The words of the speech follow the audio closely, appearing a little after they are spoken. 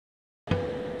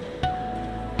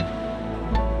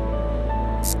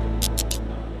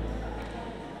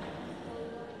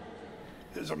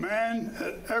is a man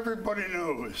that everybody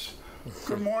knows.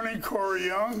 Good morning, Corey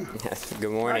Young. Yes, good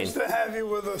morning. Nice to have you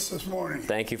with us this morning.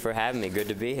 Thank you for having me. Good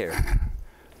to be here.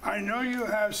 I know you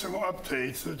have some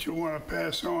updates that you want to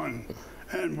pass on,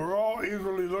 and we're all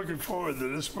eagerly looking forward to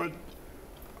this, but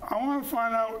I want to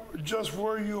find out just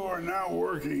where you are now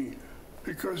working,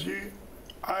 because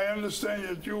I understand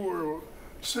that you were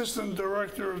Assistant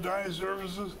Director of Dining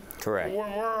Services. Correct. Where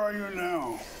are you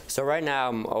now? So right now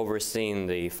I'm overseeing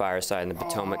the fireside in the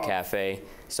Potomac Cafe.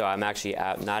 So I'm actually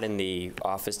out, not in the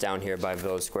office down here by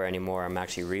Village Square anymore. I'm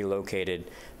actually relocated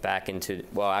back into,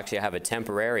 well, actually I have a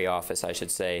temporary office, I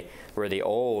should say, where the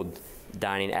old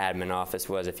dining admin office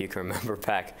was, if you can remember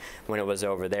back when it was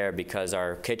over there, because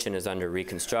our kitchen is under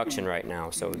reconstruction right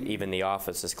now. So even the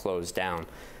office is closed down.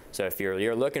 So if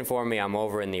you're looking for me, I'm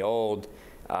over in the old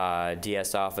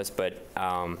DS office, but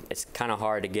it's kind of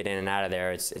hard to get in and out of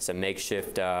there. It's a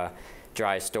makeshift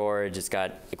dry storage. It's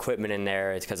got equipment in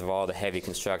there. It's because of all the heavy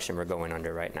construction we're going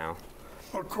under right now.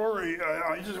 Well, Corey,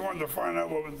 I just wanted to find out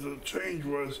what the change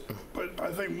was, but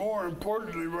I think more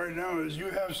importantly right now is you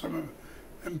have some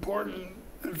important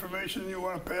information you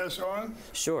want to pass on.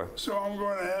 Sure. So I'm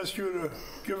going to ask you to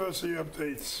give us the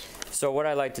updates. So what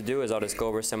I'd like to do is I'll just go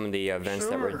over some of the events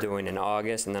that we're doing in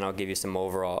August, and then I'll give you some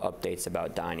overall updates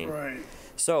about dining. Right.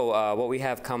 So what we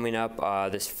have coming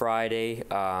up this Friday,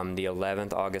 the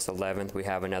 11th, August 11th, we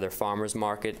have another farmers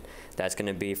market. That's going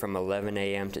to be from 11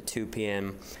 a.m. to 2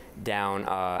 p.m. down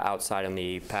outside on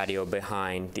the patio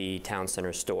behind the town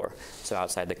center store, so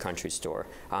outside the country store.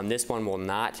 This one will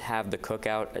not have the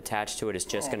cookout attached to it. It's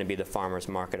just going to be the farmers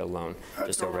market alone. That's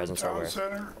just so over in residents are Town aware.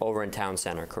 Center? Over in town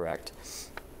center, correct.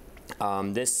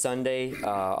 This Sunday,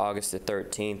 August the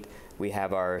 13th, we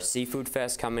have our Seafood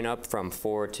Fest coming up from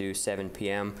 4 to 7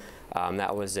 p.m.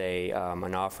 That was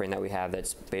an offering that we have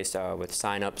that's based with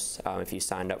sign-ups. If you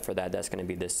signed up for that, that's going to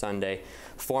be this Sunday.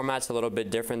 Format's a little bit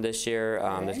different this year.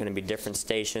 There's going to be different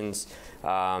stations.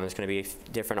 There's going to be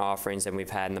different offerings than we've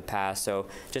had in the past. So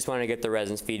just want to get the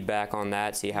residents' feedback on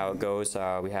that, see how it goes.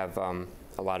 We have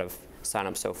a lot of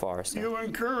sign-ups so far. So. You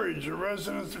encourage the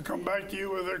residents to come back to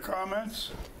you with their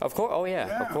comments? Of course, oh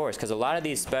yeah, of course, because a lot of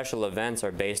these special events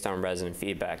are based on resident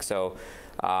feedback. So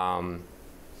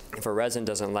if a resident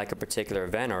doesn't like a particular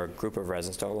event or a group of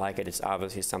residents don't like it, it's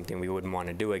obviously something we wouldn't want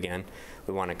to do again.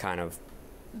 We want to kind of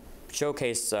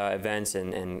showcase events,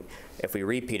 and if we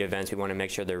repeat events, we want to make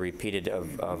sure they're repeated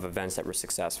of events that were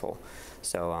successful.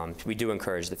 So we do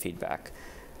encourage the feedback.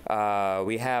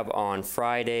 We have on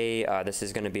Friday, this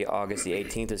is going to be August the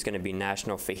 18th, it's going to be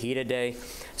National Fajita Day.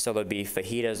 So there'll be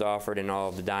fajitas offered in all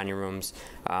of the dining rooms.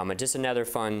 Just another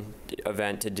fun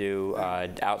event to do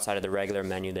outside of the regular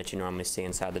menu that you normally see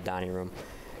inside the dining room.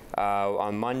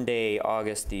 On Monday,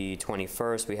 August the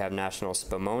 21st, we have National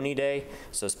Spumoni Day.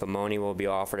 So spumoni will be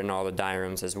offered in all the dining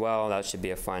rooms as well. That should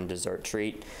be a fun dessert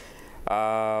treat.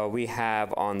 We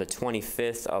have on the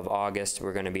 25th of August,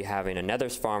 we're going to be having another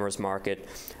farmers market,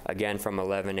 again from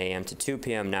 11 a.m. to 2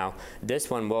 p.m. Now, this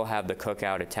one will have the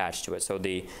cookout attached to it. So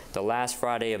the last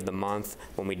Friday of the month,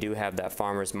 when we do have that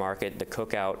farmers market, the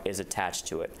cookout is attached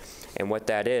to it. And what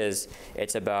that is,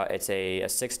 it's a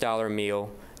 $6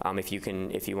 meal.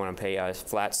 If you want to pay a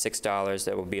flat $6,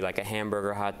 that will be like a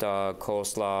hamburger, hot dog,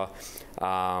 coleslaw.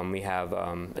 We have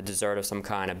a dessert of some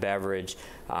kind, a beverage,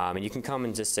 and you can come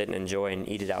and just sit and enjoy and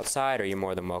eat it outside, or you're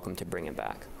more than welcome to bring it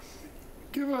back.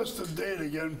 Give us the date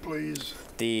again, please.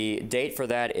 The date for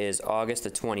that is August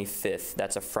the 25th.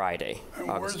 That's a Friday. And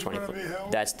August where's it going to be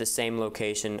held? That's the same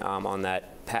location on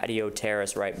that patio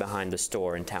terrace right behind the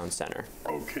store in Town Center.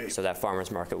 Okay. So that farmers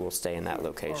market will stay in that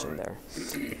location there.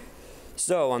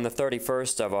 So on the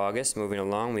 31st of August, moving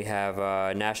along, we have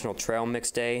National Trail Mix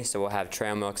Day. So we'll have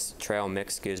trail mix,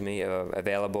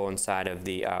 available inside of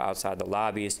the outside the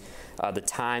lobbies. The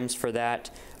times for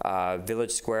that: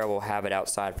 Village Square will have it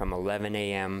outside from 11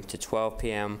 a.m. to 12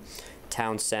 p.m.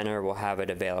 Town Center will have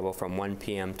it available from 1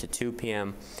 p.m. to 2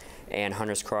 p.m. and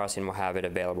Hunters Crossing will have it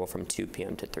available from 2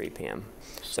 p.m. to 3 p.m.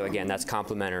 So again, that's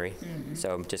complimentary.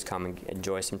 So just come and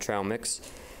enjoy some trail mix.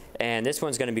 And this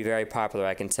one's going to be very popular,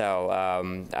 I can tell.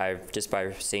 Just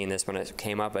by seeing this when it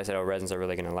came up, I said, oh, residents are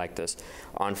really going to like this.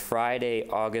 On Friday,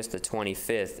 August the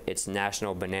 25th, it's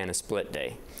National Banana Split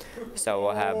Day. So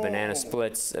we'll have banana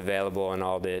splits available in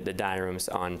all the dining rooms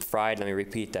on Friday. Let me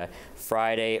repeat that.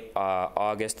 Friday,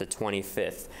 August the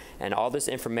 25th. And all this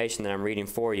information that I'm reading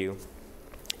for you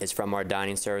is from our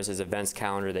dining services events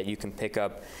calendar that you can pick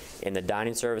up in the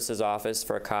dining services office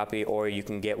for a copy, or you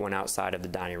can get one outside of the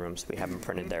dining rooms. We have them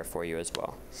printed there for you as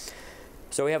well.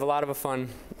 So we have a lot of fun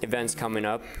events coming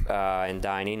up in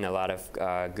dining, a lot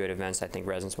of good events I think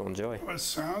residents will enjoy. Well, it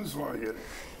sounds like it.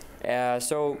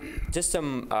 So just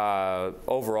some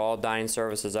overall dining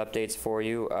services updates for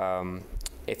you.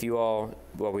 If you all,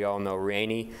 well, we all know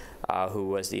Rainey, who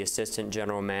was the assistant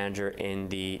general manager in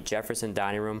the Jefferson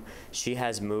dining room. She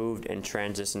has moved and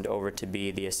transitioned over to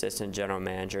be the assistant general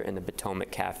manager in the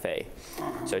Potomac Cafe.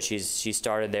 So she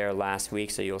started there last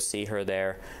week, so you'll see her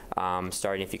there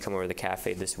starting if you come over to the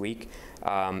cafe this week.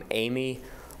 Amy,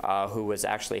 who was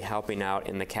actually helping out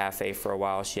in the cafe for a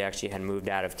while, she actually had moved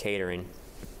out of catering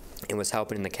and was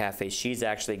helping in the cafe. She's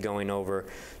actually going over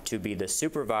to be the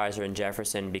supervisor in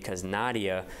Jefferson because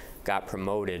Nadia got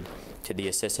promoted to the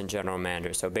assistant general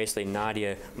manager. So basically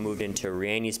Nadia moved into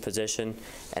Rainey's position,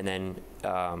 and then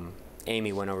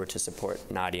Amy went over to support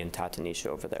Nadia and Tatanisha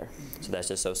over there. So that's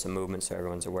just some movement so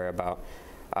everyone's aware about.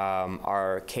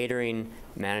 Our catering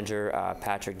manager,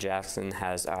 Patrick Jackson,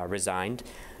 has resigned,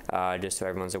 just so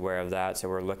everyone's aware of that. So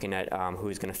we're looking at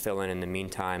who's going to fill in the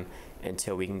meantime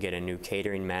until we can get a new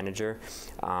catering manager.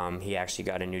 He actually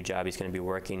got a new job. He's going to be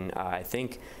working, I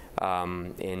think,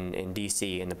 in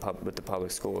D.C. with the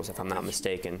public schools, if I'm not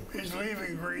mistaken. He's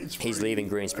leaving Green Springs. He's leaving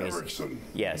Green Springs. Erickson.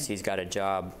 Yes, he's got a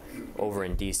job over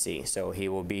in D.C. So he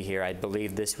will be here, I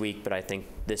believe, this week, but I think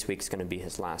this week's going to be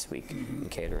his last week in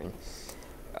catering.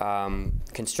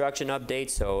 Construction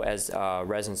updates. So as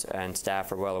residents and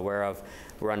staff are well aware of,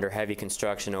 we're under heavy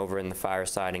construction over in the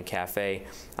Fireside and Cafe.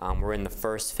 We're in the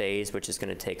first phase, which is going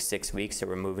to take 6 weeks, so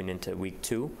we're moving into week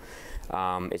 2.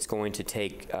 It's going to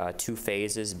take 2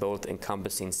 phases, both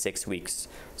encompassing 6 weeks.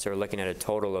 So we're looking at a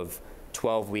total of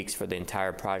 12 weeks for the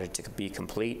entire project to be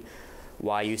complete.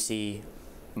 Why you see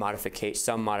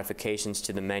some modifications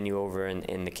to the menu over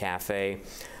in the cafe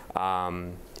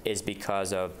is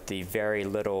because of the very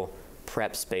little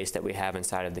prep space that we have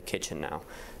inside of the kitchen now.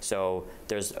 So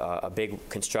there's a big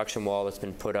construction wall that's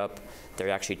been put up.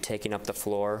 They're actually taking up the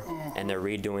floor and they're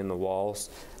redoing the walls,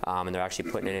 and they're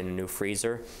actually putting it in a new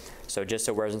freezer. So just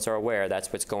so residents are aware,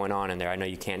 that's what's going on in there. I know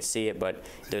you can't see it, but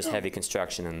there's heavy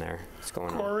construction in there. It's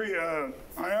going on. Corey, I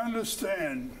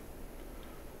understand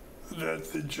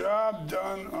that the job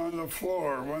done on the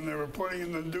floor when they were putting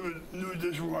in the new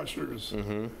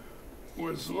dishwashers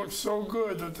looked so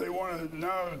good that they want to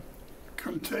now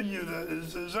continue that.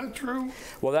 Is that true?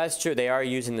 Well, that's true. They are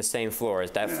using the same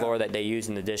floors. That floor that they use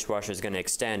in the dishwasher is going to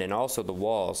extend, and also the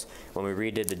walls. When we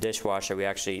redid the dishwasher,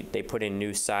 they put in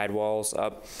new side walls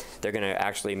up. They're going to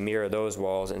actually mirror those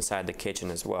walls inside the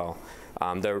kitchen as well.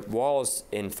 The walls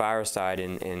in Fireside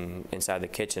inside the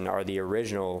kitchen are the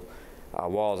original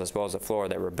walls, as well as the floor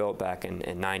that were built back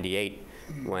in '98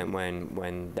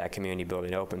 when that community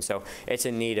building opened. So it's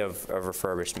in need of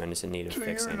refurbishment. It's in need of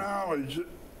fixing. To your knowledge,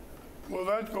 will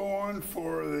that go on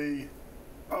for the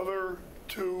other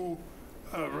 2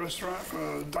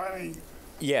 dining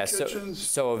kitchens?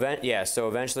 So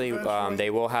eventually they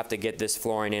will have to get this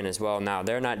flooring in as well. Now,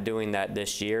 they're not doing that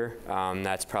this year.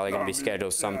 That's probably going to be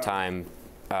scheduled sometime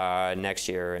next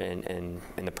year in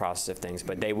the process of things,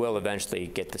 but they will eventually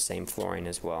get the same flooring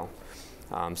as well.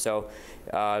 So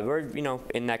we're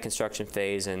in that construction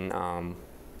phase, and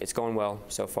it's going well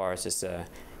so far. It's just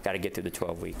got to get through the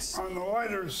 12 weeks. On the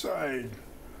lighter side,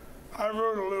 I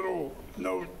wrote a little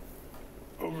note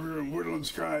over here in Woodland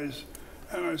Skies,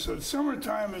 and I said,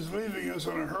 summertime is leaving us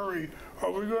in a hurry.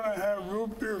 Are we going to have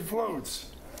root beer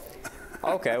floats?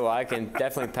 Okay, well, I can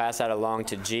definitely pass that along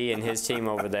to G and his team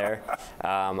over there.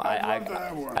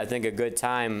 I think a good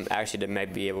time actually to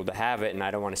maybe be able to have it, and I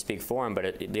don't want to speak for him,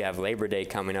 but you have Labor Day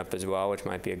coming up as well, which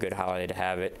might be a good holiday to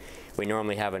have it. We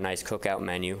normally have a nice cookout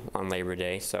menu on Labor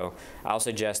Day, so I'll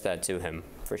suggest that to him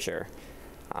for sure.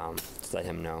 Just let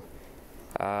him know.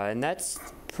 And that's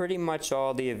pretty much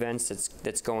all the events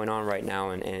that's going on right now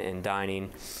in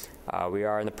dining. We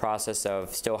are in the process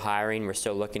of still hiring. We're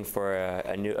still looking for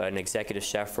an executive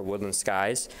chef for Woodland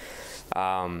Skies,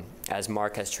 as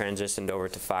Mark has transitioned over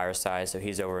to Fireside, so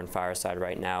he's over in Fireside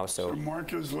right now. So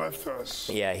Mark has left us.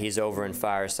 Yeah, he's over in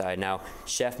Fireside now.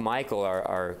 Chef Michael,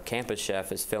 our campus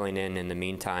chef, is filling in the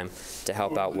meantime to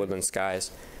help out Woodland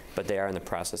Skies, but they are in the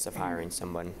process of hiring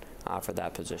someone for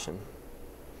that position.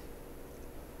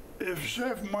 If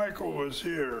Chef Michael was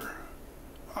here,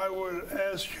 I would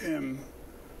ask him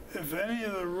if any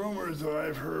of the rumors that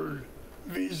I've heard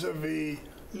vis-a-vis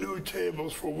new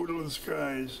tables for Woodland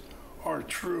Skies are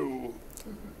true.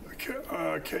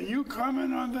 Can you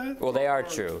comment on that? Well, they are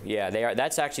true. Yeah, they are.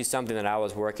 That's actually something that I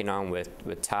was working on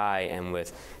with Ty and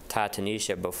with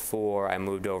Tatanisha before I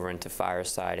moved over into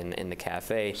Fireside in the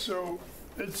cafe. So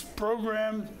it's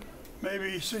programmed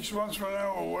maybe 6 months from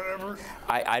now or whatever?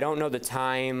 I don't know the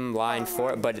timeline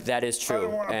for it, but that is true. I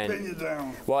don't want to pin you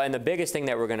down. Well, and the biggest thing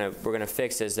that we're gonna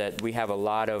fix is that we have a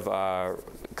lot of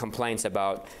complaints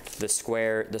about the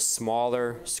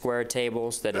smaller square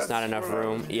tables, that it's not enough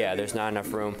room. Yeah, there's not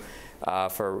enough room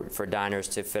for diners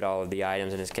to fit all of the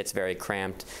items, and it gets very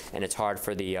cramped, and it's hard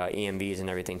for the EMVs and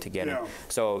everything to get in.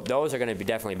 So those are going to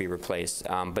definitely be replaced.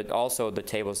 But also the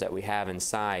tables that we have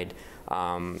inside,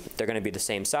 they're going to be the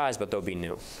same size, but they'll be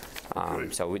new.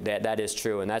 So that is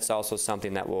true, and that's also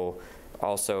something that will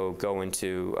also go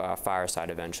into Fireside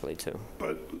eventually too.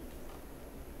 But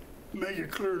make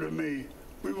it clear to me,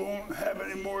 we won't have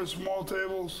any more small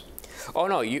tables? Oh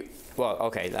no, well,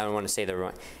 okay, I don't want to say the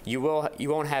wrong. You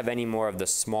won't have any more of the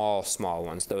small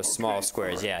ones, those small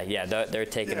squares. Right. Yeah, they're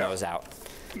taking those out.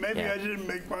 Maybe I didn't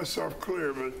make myself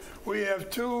clear, but we have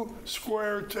 2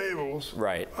 square tables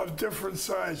of different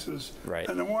sizes. Right.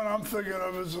 And the one I'm thinking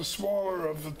of is the smaller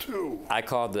of the 2. I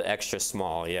call it the extra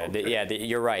small, yeah. Okay.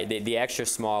 You're right. The extra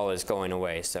small is going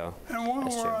away, so. And while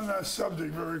we're on that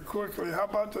subject very quickly, how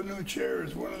about the new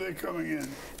chairs? When are they coming in?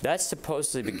 That's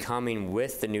supposed to be coming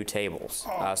with the new tables.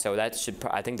 So that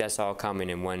I think that's all coming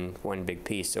in one big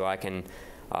piece. So I can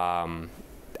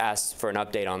ask for an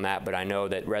update on that, but I know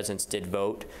that residents did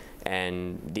vote,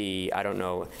 and I don't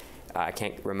know, I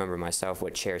can't remember myself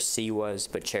what Chair C was,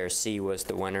 but Chair C was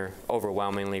the winner.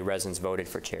 Overwhelmingly, residents voted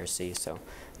for Chair C, so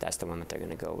that's the one that they're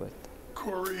going to go with.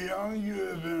 Corey Young, you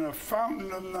have been a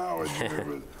fountain of knowledge here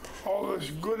with all this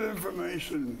good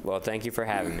information. Well, thank you for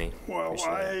having me. Well,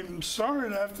 I'm sorry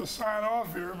to have to sign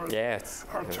off here, but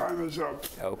our time is up.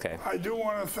 Okay. I do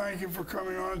want to thank you for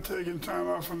coming on and taking time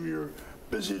off from your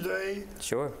busy day.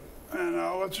 Sure. And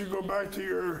I'll let you go back to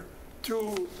your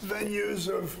 2 venues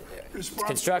of responsibility.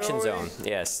 Construction zone,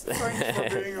 yes. Thanks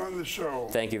for being on the show.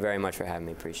 Thank you very much for having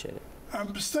me. Appreciate it.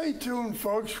 Stay tuned,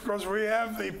 folks, because we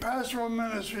have the Pastoral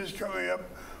Ministries coming up.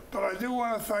 But I do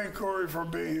want to thank Corey for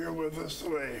being here with us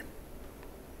today.